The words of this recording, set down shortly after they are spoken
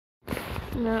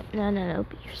No,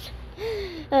 beers.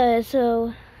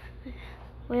 So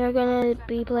we are gonna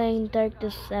be playing Dark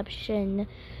Deception,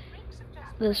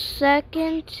 the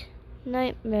second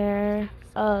nightmare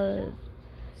of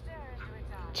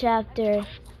chapter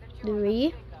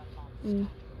 3.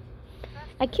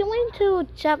 I can't wait until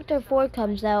chapter 4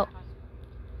 comes out.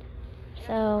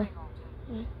 So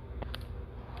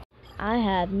I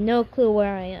have no clue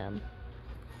where I am.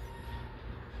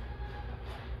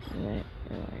 Alright.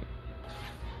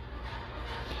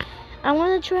 I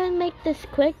want to try and make this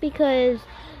quick because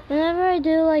whenever I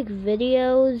do like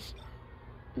videos,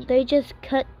 they just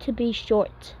cut to be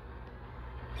short.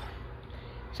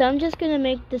 So I'm just gonna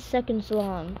make this seconds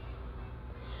long.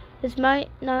 This might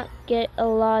not get a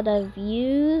lot of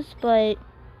views, but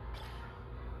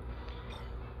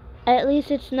at least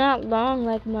it's not long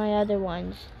like my other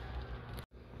ones.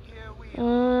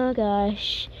 Oh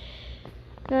gosh.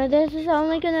 Now this is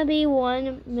only gonna be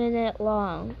 1 minute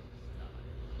long.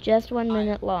 Just 1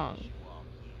 minute long.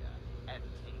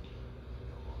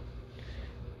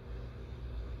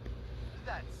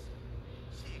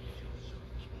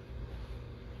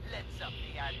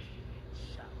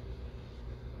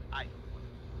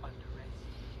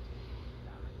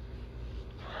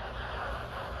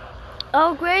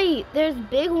 Oh great, there's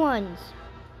big ones.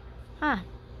 Huh.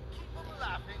 Keep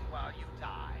laughing while you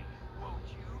die, won't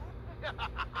you?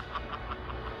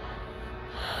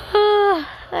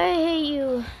 I hate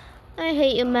you. I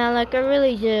hate you, Malak. I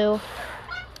really do.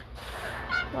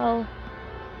 Well.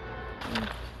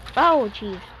 Oh,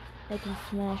 jeez. They can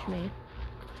smash me.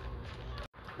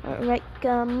 Alright,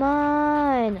 come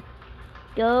on.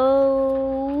 Go.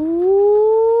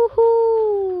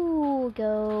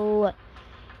 Go.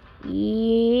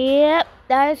 Yep,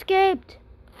 I escaped.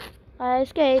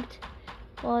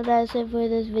 Well, that's it for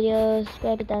this video.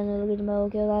 Subscribe down, look at the bell,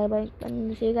 give a like,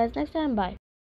 and see you guys next time. Bye.